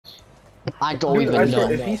I don't Dude, I even swear,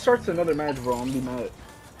 know. if he starts another match, bro, I'm gonna be mad.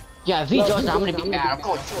 Yeah, if he does that, I'm gonna be mad. I'm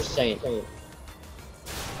going to say it.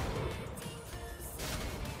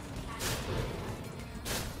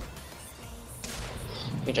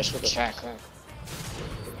 He just check.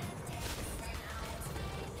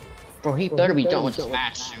 Bro, he better be done with this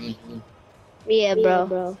match soon. Yeah,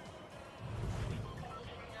 bro.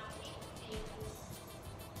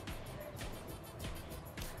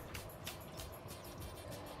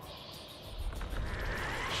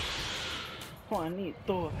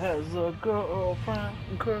 Juanito has a girlfriend.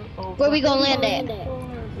 Where we gonna land at?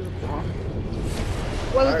 Huh?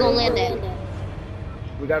 Where we Alright, gonna land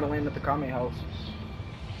at? We gotta land at the Kame house.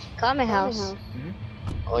 Comment house.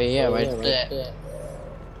 Oh yeah, right there.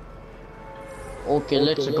 Okay,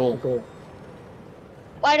 let's go.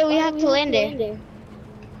 Why do we have to land there?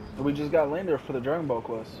 We just got land there for the Dragon Ball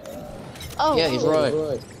quest. Oh. Yeah, he's right.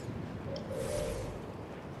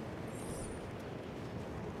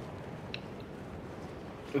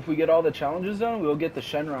 If we get all the challenges done, we'll get the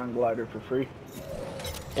Shenron glider for free.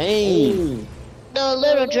 Hey. The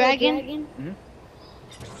little dragon?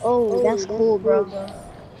 Oh, that's cool, bro.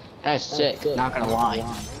 That's sick, not gonna lie.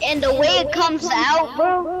 And the way it comes out,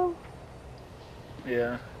 bro.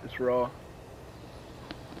 Yeah, it's raw.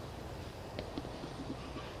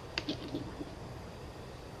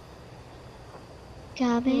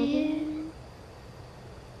 Dang,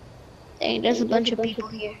 there's a bunch of people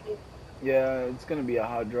here. Yeah, it's gonna be a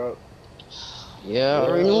hot drop. Yeah, I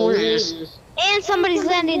already know it is. And somebody's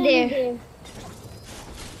landing there.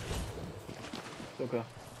 It's okay.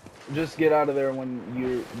 Just get out of there when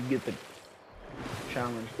you get the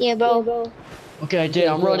challenge. Yeah, bro. Okay, I did.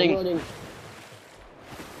 I'm running.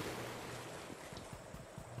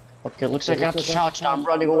 Okay, looks like I got the challenge now. I'm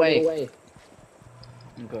running away.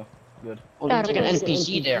 Okay, good. Oh, looks like an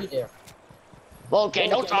NPC there. Okay,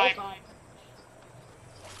 no time.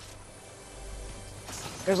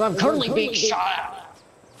 Because I'm currently being shot at.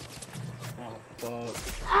 Oh,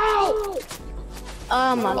 fuck. Ow!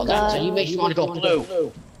 Oh my Oh, god. so he makes you want to go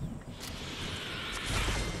blue.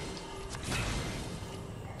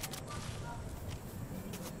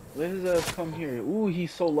 Let his ass come here. Ooh,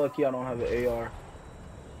 he's so lucky I don't have an AR.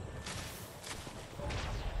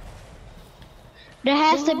 There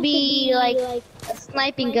has to be like a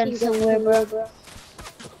sniping gun somewhere, bro.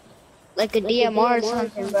 Like a DMR or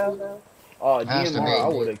something, bro. Oh, Has to DMR, be. I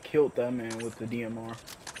would have killed that man with the DMR.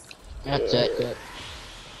 That's it.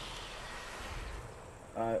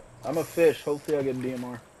 I'm a fish. Hopefully I get a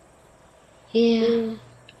DMR. Yeah.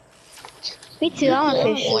 Me too, I'm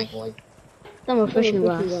a fish. I'm a fishing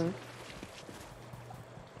rod.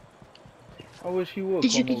 I wish he would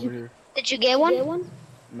come over here. Did you get one?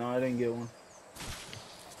 No, I didn't get one.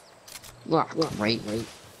 Oh, great.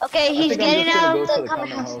 Okay, he's getting out of the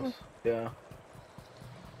comment comment house. Yeah.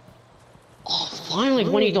 Oh, finally,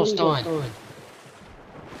 when he goes done.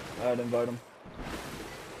 I'd invite him.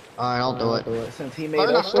 Alright, I'll do it. Since he made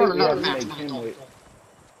us wait, we have to make him wait.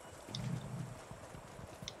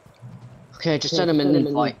 Okay, just send him in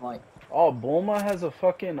and fight. Oh, Bulma has a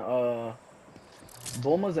fucking,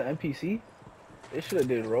 Bulma's an NPC? They should have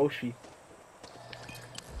did Roshi.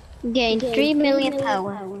 Gain 3 million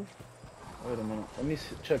power. Wait a minute. Let me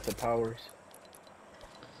check the powers.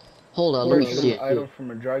 Hold on, let me see it. Item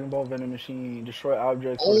from a Dragon Ball vending machine. Destroy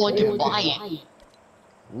objects. Oh, I can buy it.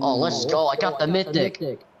 Oh, let's go. I got the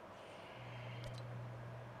mythic.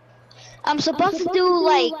 I'm supposed to do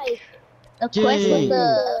like the quest with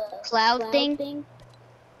the cloud thing.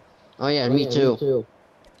 Oh yeah, me too.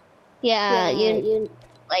 Yeah, you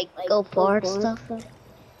like go forward stuff.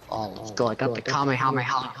 Oh, let's go. I got the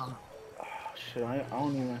Kamehameha. Oh, shit, I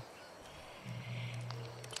don't even...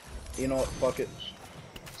 You know what? Fuck it.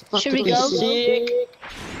 Should we go? Sick.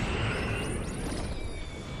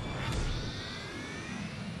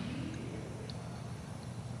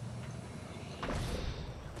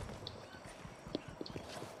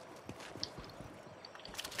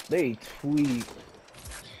 They tweet.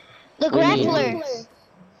 The grappler.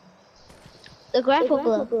 The grapple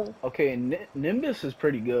glove. Okay, Nimbus is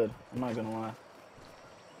pretty good. I'm not gonna lie.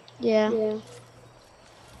 Yeah.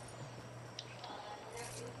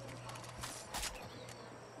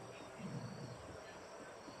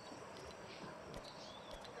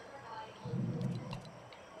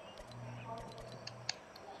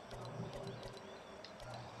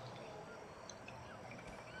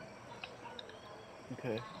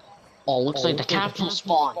 Okay. Oh, looks like the capsule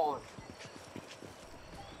spawn.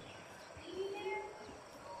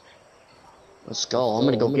 Let's go. I'm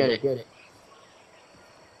gonna go get it.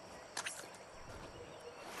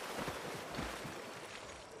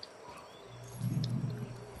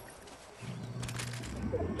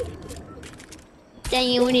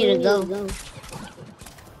 Dang, we need to go.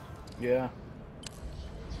 Yeah.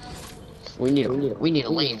 We need to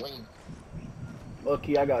leave.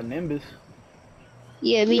 Lucky I got Nimbus.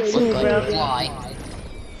 Yeah, me too, Look, bro. fly.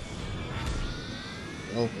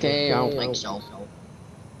 Okay, I don't think so.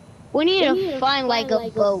 We need to find like a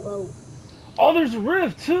boat. Oh, there's a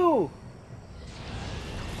rift too.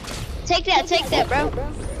 Take that, bro.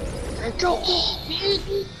 Go.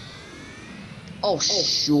 Oh,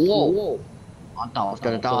 whoa. I thought I was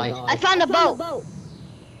gonna die. I found a boat.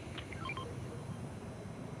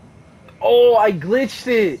 Oh, I glitched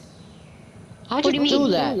it How'd What you do you do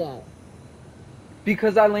mean? that?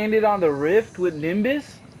 because I landed on the rift with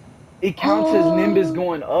Nimbus. It counts as Nimbus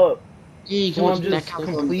going up. So I'm just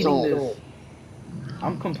completing this.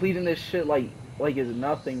 I'm completing this shit like it's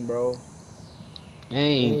nothing, bro.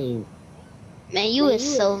 Dang. Man, you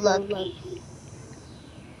is so lucky.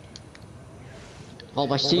 Oh,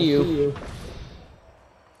 I see you.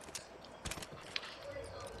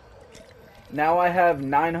 Now I have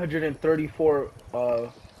 934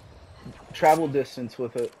 travel distance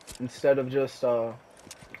with it instead of just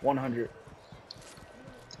 100.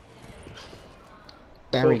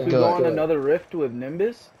 So Very if we go on good. another rift with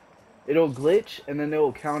Nimbus, it'll glitch and then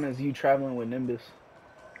it'll count as you traveling with Nimbus.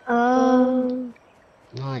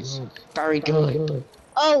 Nice. Very good.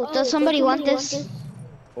 Oh, does somebody want this?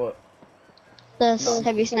 What? This No.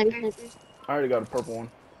 heavy sniper? I already got a purple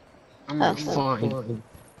one. I'm fine.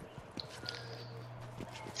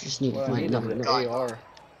 Just need to What I find need is another an gun. AR.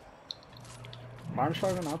 Iron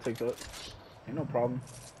shotgun, I'll take that. Ain't no problem.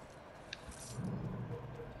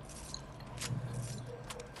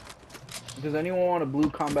 Does anyone want a blue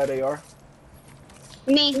combat AR?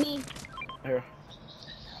 Me. Here.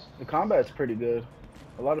 The combat's pretty good.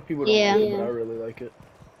 A lot of people don't Yeah. like it, but I really like it.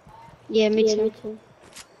 Yeah, me too.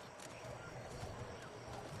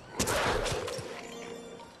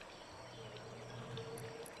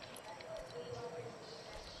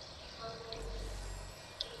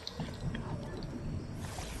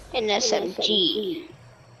 An SMG.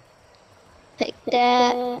 Take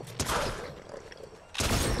that.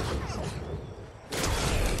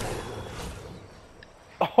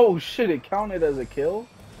 Oh shit, it counted as a kill?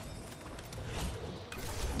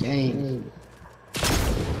 Dang.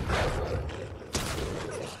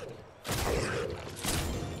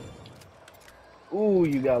 Ooh,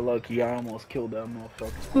 you got lucky. I almost killed that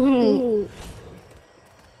motherfucker.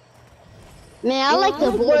 Man, I like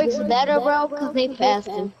the Borgs better, bro, because they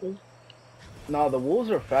faster. Nah, the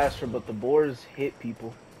wolves are faster, but the boars hit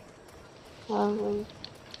people.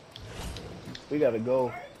 We gotta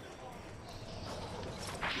go.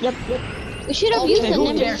 Yep. We should have used the Who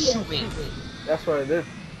dare Nimbus. shoot me? That's what I did.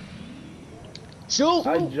 Shoot!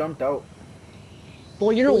 I jumped out.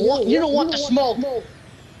 Boy, you don't want the smoke.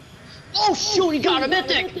 Oh shoot, he got a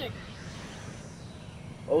mythic!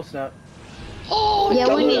 Oh snap. Oh, Yeah, we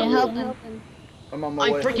got need to him. help him. I'm on my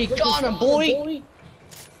I way. freaking got him, boy!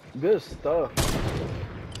 Good stuff.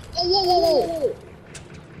 Oh, whoa!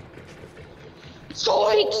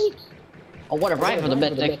 Zoinks! Oh, what a ride for the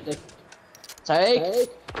mythic. Take.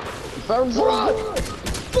 Better run!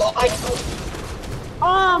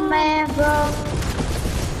 Oh, man, bro.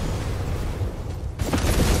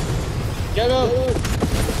 Get him!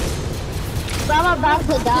 I'm about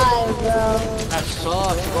to die, bro. That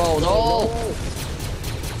sucks, bro. No!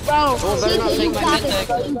 Bro, Oh, better not you take my got this, mythic.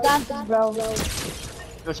 bro. You got this, bro.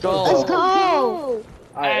 Let's go. Let's go.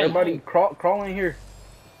 Alright, everybody crawl in here.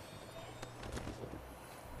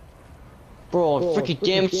 Bro, freaking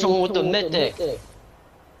damn someone with the mythic.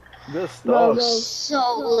 Good Bro, stuff.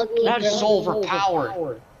 so lucky, That is bro. so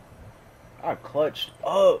overpowered. I clutched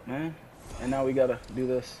up, man. And now we gotta do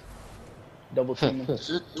this. Double team.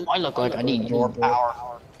 Do I look like I need your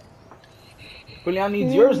power? Julian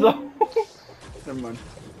needs yours though. Never mind.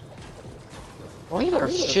 Well, you better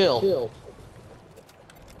chill.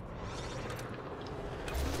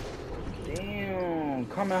 Damn,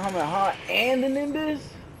 Kamehameha and the Nimbus?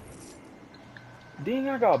 Dang,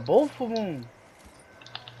 I got both of them.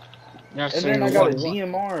 Yes, And then I got a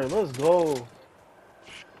DMR. Let's go.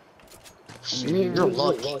 You're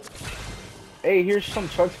lucky. Hey, here's some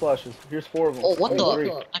chug splashes. Here's 4 of them. Oh, what Three.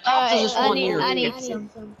 the? I just one here. I need some.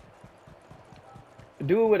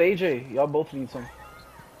 Do it with AJ. Y'all both need some.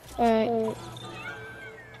 Alright.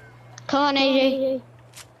 Come on, AJ.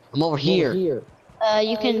 I'm over here.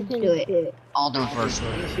 You can do it. I'll do it first.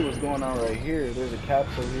 Let me see what's going on right here. There's a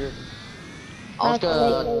capsule here. I was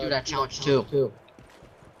gonna do that challenge too.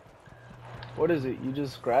 What is it? You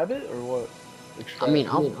just grab it or what? Extract. I mean,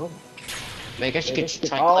 I guess you could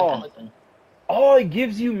try Oh. clicking. Oh, it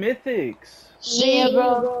gives you mythics. Yeah,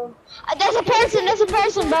 bro. That's a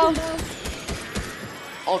person, bro.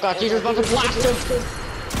 Oh god, Cedar's about to blast him.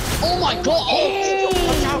 Oh my god. Oh,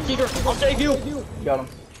 watch out, Cedar. I'll save you. Got him.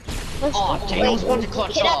 Oh, dang, I was about to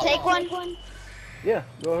clutch Can I off. take one? Yeah,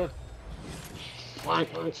 go ahead. Fine,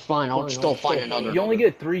 it's fine. I'll just go find another. You only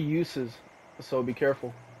get 3 uses, so be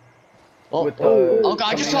careful. Oh, With, oh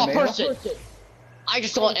god, I just saw a Kamehameha? person. I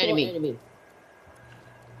just saw an enemy.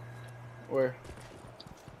 Where?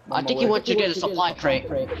 I think he went to get a supply crate.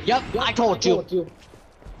 Yep, I told you.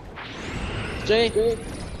 See?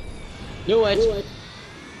 Knew it.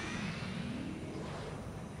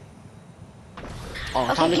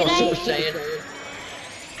 Oh, time to go Super Saiyan.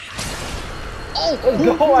 Oh, Let's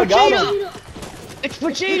go, I got him. It's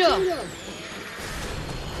Vegeta!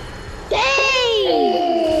 Dang!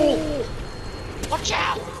 Oh. Watch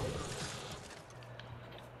out!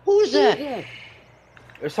 Who's that?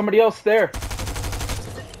 There's somebody else there.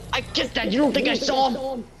 I get that, you don't think I saw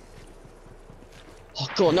him? Oh,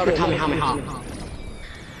 cool, another Kamehameha.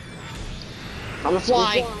 I'm gonna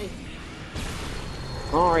fly.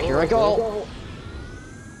 Alright, here I go.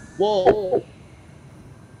 Whoa.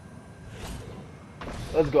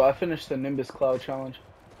 Let's go. I finished the Nimbus Cloud Challenge.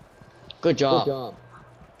 Good job.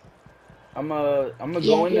 I'm gonna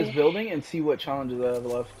go in this building and see what challenges I have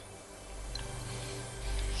left.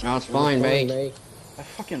 Sounds fine, mate. I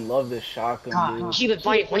fucking love this shotgun, dude. Keep it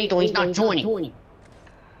fighting Finito, he's not joining.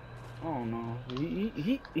 Oh no,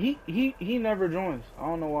 he never joins. I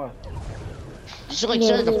don't know why. Did you like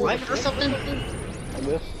set it to private or something? I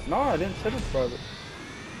guess. No, I didn't set it private.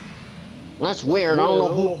 Well, that's weird. I don't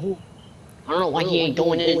know who. I don't know why he ain't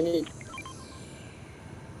going in.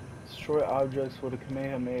 Destroy objects with a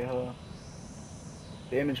Kamehameha.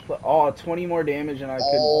 Damage. Oh, 20 more damage, and I could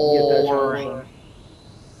get that challenge.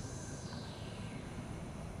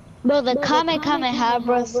 Bro, the Kamehameha,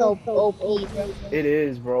 bro, so OP, bro. It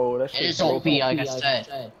is, bro. That It shit's is OP, like I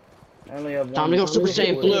said. I only have one. Time to go Super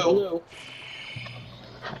Saiyan Blue.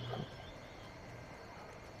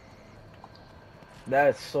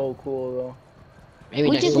 That's so cool, though. Maybe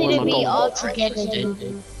We next just one need to I'll be go all more together.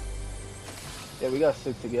 interested. Yeah, we gotta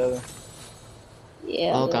stick together.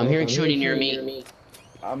 Yeah. Okay, I'm hearing shooting near me.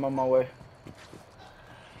 I'm on my way.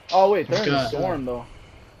 Oh wait, they're in the Good. storm though.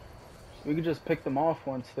 We could just pick them off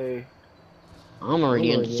once they. I'm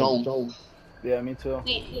already in the zone. Yeah, me too.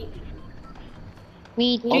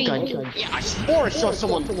 Me too. Okay. Yeah, I swore I saw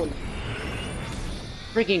someone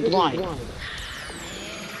freaking glide.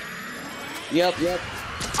 Yep.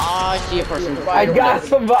 I see a person. I got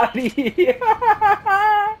somebody.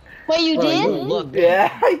 Wait, you Bro, did? you lucky.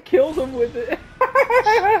 Yeah, I killed him with it.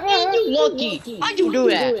 Man, you lucky. Why'd you do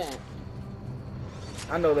that?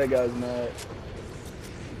 I know that guy's mad.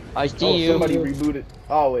 I see you. Somebody rebooted.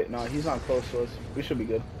 Oh wait, no, he's not close to us. We should be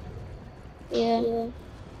good. Yeah.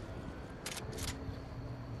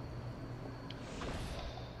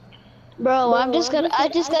 Bro, I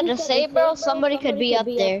just gotta say, bro, somebody could be up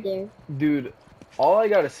there. Dude, all I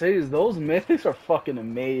gotta say is those mythics are fucking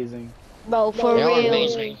amazing. Bro, for They are real.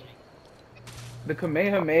 amazing. The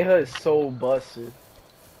Kamehameha is so busted.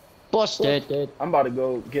 Busted. I'm about to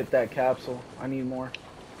go get that capsule. I need more.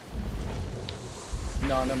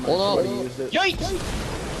 No, never mind. Hold Somebody on. used it. Yikes!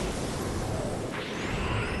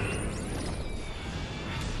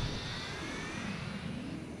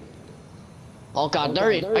 Oh god,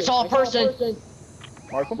 there he is. I saw a person.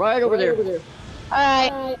 Mark him? Right over there.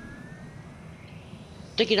 Alright.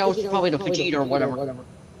 Thinking that was probably the Vegeta or whatever.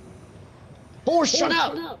 Boy, shut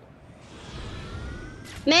up!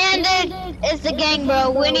 Man, dude, it's the gang,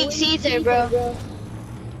 bro. We need Caesar, bro.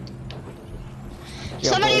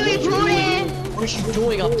 Somebody rebooted. What is she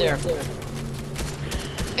doing up there?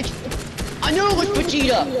 I knew it was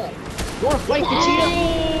Vegeta! You wanna fight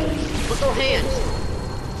Vegeta? With your hands!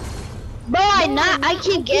 Bro, I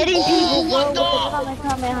keep getting people, what bro, the- with the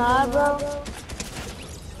Kamehameha, bro.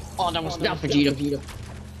 Oh, that was not Vegeta.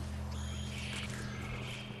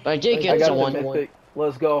 But I did I get got someone. the mythic.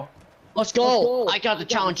 Let's go. Let's go! I got the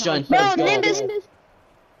challenge done. Bro, Let's go. Nimbus.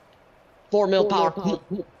 4 mil power.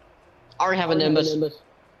 I already have a Nimbus.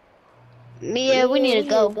 Yeah, we need to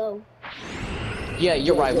go. Yeah,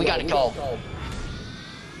 you're right. We gotta go.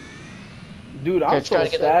 Dude, I'm Okay, so try to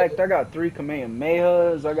get stacked. I got 3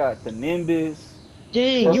 Kamehamehas. I got the Nimbus.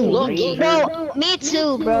 Dang, you Purple lucky. Ranger. Bro, me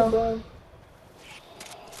too, bro.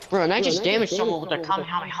 Bro, and I just damaged someone with a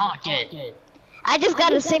Kamehameha again. I just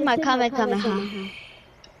gotta save my Kamehameha.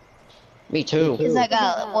 Me too. Cause I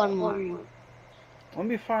got one more. Let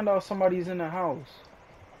me find out somebody's in the house.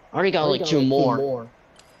 I already got like 2 more.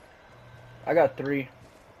 I got 3.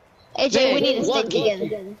 AJ, we Man, need to stick lucky.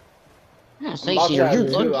 together. Yeah, I'm say about to have you it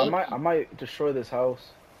too. look. I might destroy this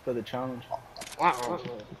house for the challenge. Wow.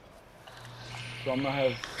 So I'm gonna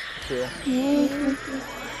have chill.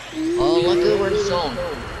 Oh, look at where it's zone.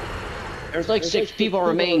 There's like 6 people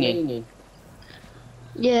remaining.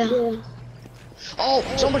 Yeah. Oh,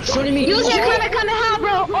 someone's shooting me. Use your Kamehameha,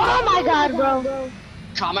 bro. Oh my god, bro.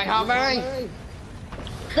 Kamehameha.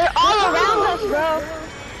 They're all around us, bro.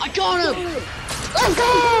 I got him. Let's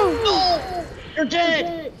go. No, you're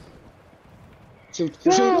dead. Shoot.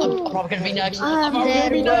 I'm probably gonna be next. I'm probably dead,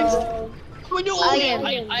 gonna be next. bro.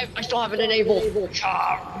 I still have it enabled.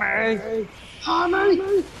 Charme. Charme.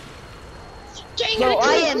 Dang Bro, it,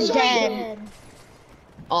 I am dead.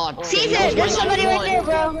 Oh, Caesar, there's somebody right there,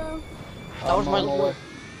 bro. That was my lord.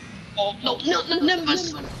 Oh, no,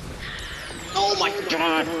 Nimbus. Oh my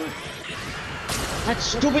god. That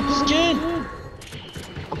stupid skin.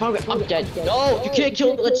 I'm dead. No, you can't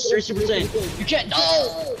kill me. Let's seriously percent. You can't.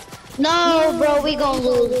 No. No, bro, we gon'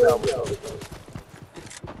 lose, bro.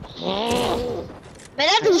 Man,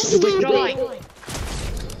 that dude's stupid.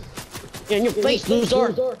 Yeah, in your face,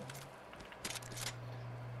 loser.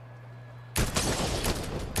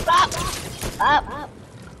 Up.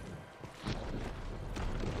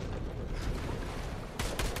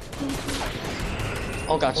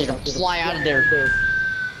 Oh god, she's gonna fly out of there.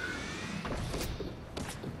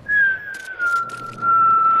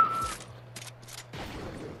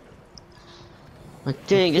 Like,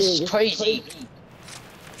 dang, this is crazy.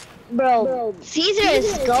 Bro, Caesar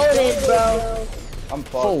is goated, bro. I'm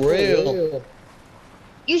fucked. For real.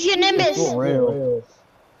 Use your Nimbus. For real.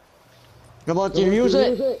 Come on, did you use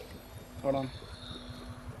it? Hold on.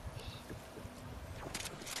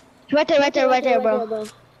 Right there, bro.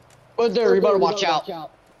 Right there, you better watch out.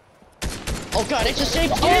 Oh god, it's a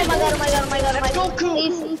safe Oh my god. Let's go,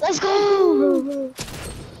 Please, let's go.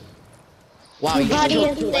 Wow, you Body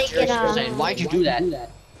killed is 2 taken Why'd you do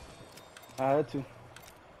that? I had to.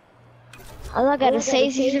 All I gotta say,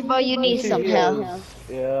 Caesar, bro, you need some help.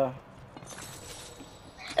 Yeah.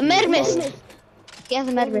 A med mist. He has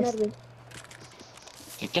a med mist.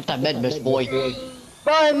 Get that med mist, boy.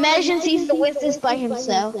 Bro, imagine Caesar wins this by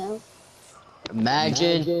himself.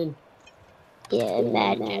 Imagine. Yeah,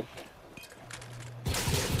 imagine.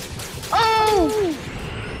 Oh!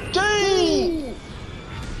 Dang!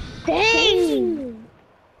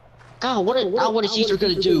 God, what is Caesar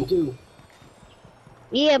gonna do?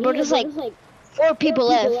 Yeah, bro, there's like 4 people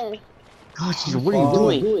left. God, Caesar, what are you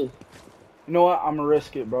doing? You know what? I'm gonna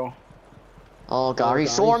risk it, bro. Oh god, are you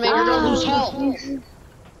sure, man? You're gonna lose health.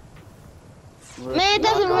 Man, it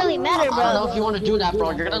doesn't really matter, I don't know bro. if you want to do that,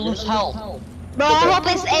 bro. You're gonna lose health. Bro, I hope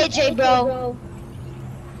it's AJ, bro.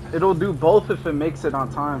 It'll do both if it makes it on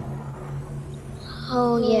time.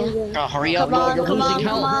 Oh, yeah. God, hurry up, Come on, you're come losing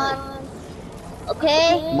on, health. come on. Okay.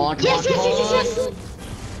 Come on, come Yes, on, yes.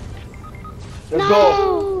 Let's No.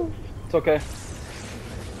 go. It's okay.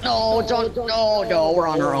 No, don't, no, we're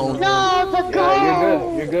on our own. No, the goal.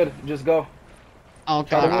 Yeah, you're good. Just go. Oh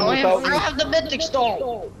Try to god, win I without don't have the mythic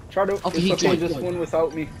stone. Try to. Okay, It's okay. Just win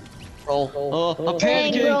without me. Bro, I'm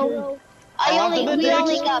Dang, panicking. bro. We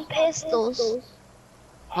only got pistols.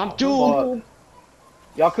 I'm doomed.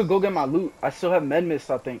 Y'all could go get my loot. I still have med mist,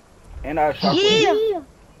 I think, and I have shotgun. Yeah.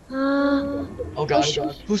 Oh god,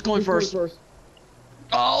 who's going first?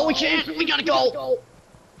 Oh, we can't. We gotta go.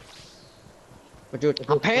 But dude,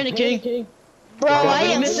 I'm panicking. Bro, I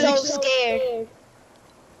am so scared.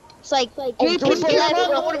 It's like 3 people left,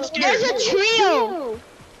 bro. There's a trio.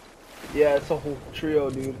 Yeah, it's a whole trio,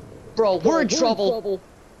 dude. Bro, we're in trouble.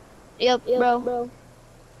 Yep, bro.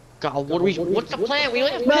 God, what's the plan? We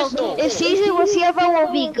only have Bro, pistols. if Caesar was here, bro,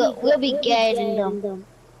 we'll be getting them.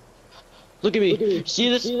 Look at me. See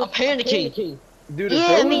this? I'm panicking. Dude,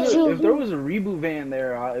 Yeah, me too. if there was a reboot van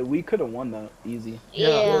there, we could have won that easy.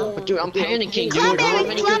 Yeah. But dude, I'm panicking, dude.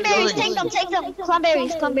 Cranberries, take them.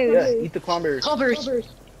 Cranberries. Yeah, eat the cranberries. Cranberries.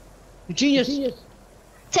 Genius.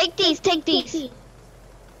 Take these.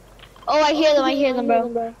 Oh, I hear them,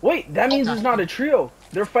 bro. Wait, that means it's not a trio.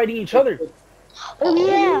 They're fighting each other. Oh,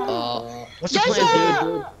 yeah. What's the plan,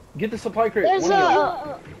 dude? Get the supply crate. There's One of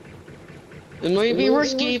y'all. It might be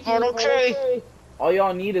risky, but okay. All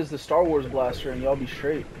y'all need is the Star Wars blaster, and y'all be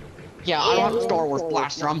straight. Yeah, I don't have a Star Wars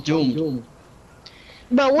blaster. I'm doomed.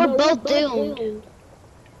 Bro, we're both doomed.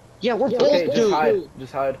 Yeah, we're both Okay, doomed.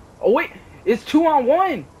 just hide. Oh wait, it's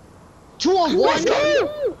 2-on-1. 2-on-1. Let's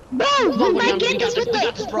go! Bro, we might get this with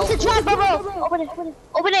the trap, bro.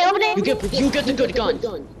 Open it. You get the good gun.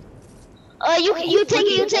 You take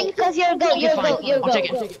it, cause you're a goat, I'll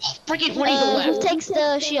take it. Oh, freaking 20 to the Who left. takes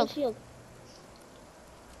the shield?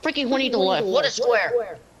 Freaking 20 to the left. What a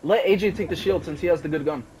square. Let AJ take the shield since he has the good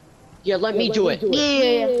gun. Yeah, let me do it.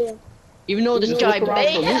 Yeah. Even though this guy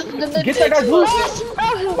may have the Get that guy's loot!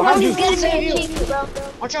 Behind you! He's getting me, bro.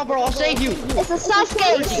 Watch out, bro, I'll save you. It's a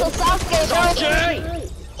Sasuke. It's a Sasuke, bro.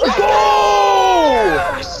 Sasuke! Let's go!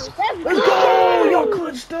 Let's go! Y'all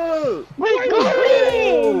clutched up!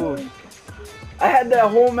 I had that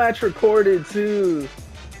whole match recorded too.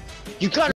 You got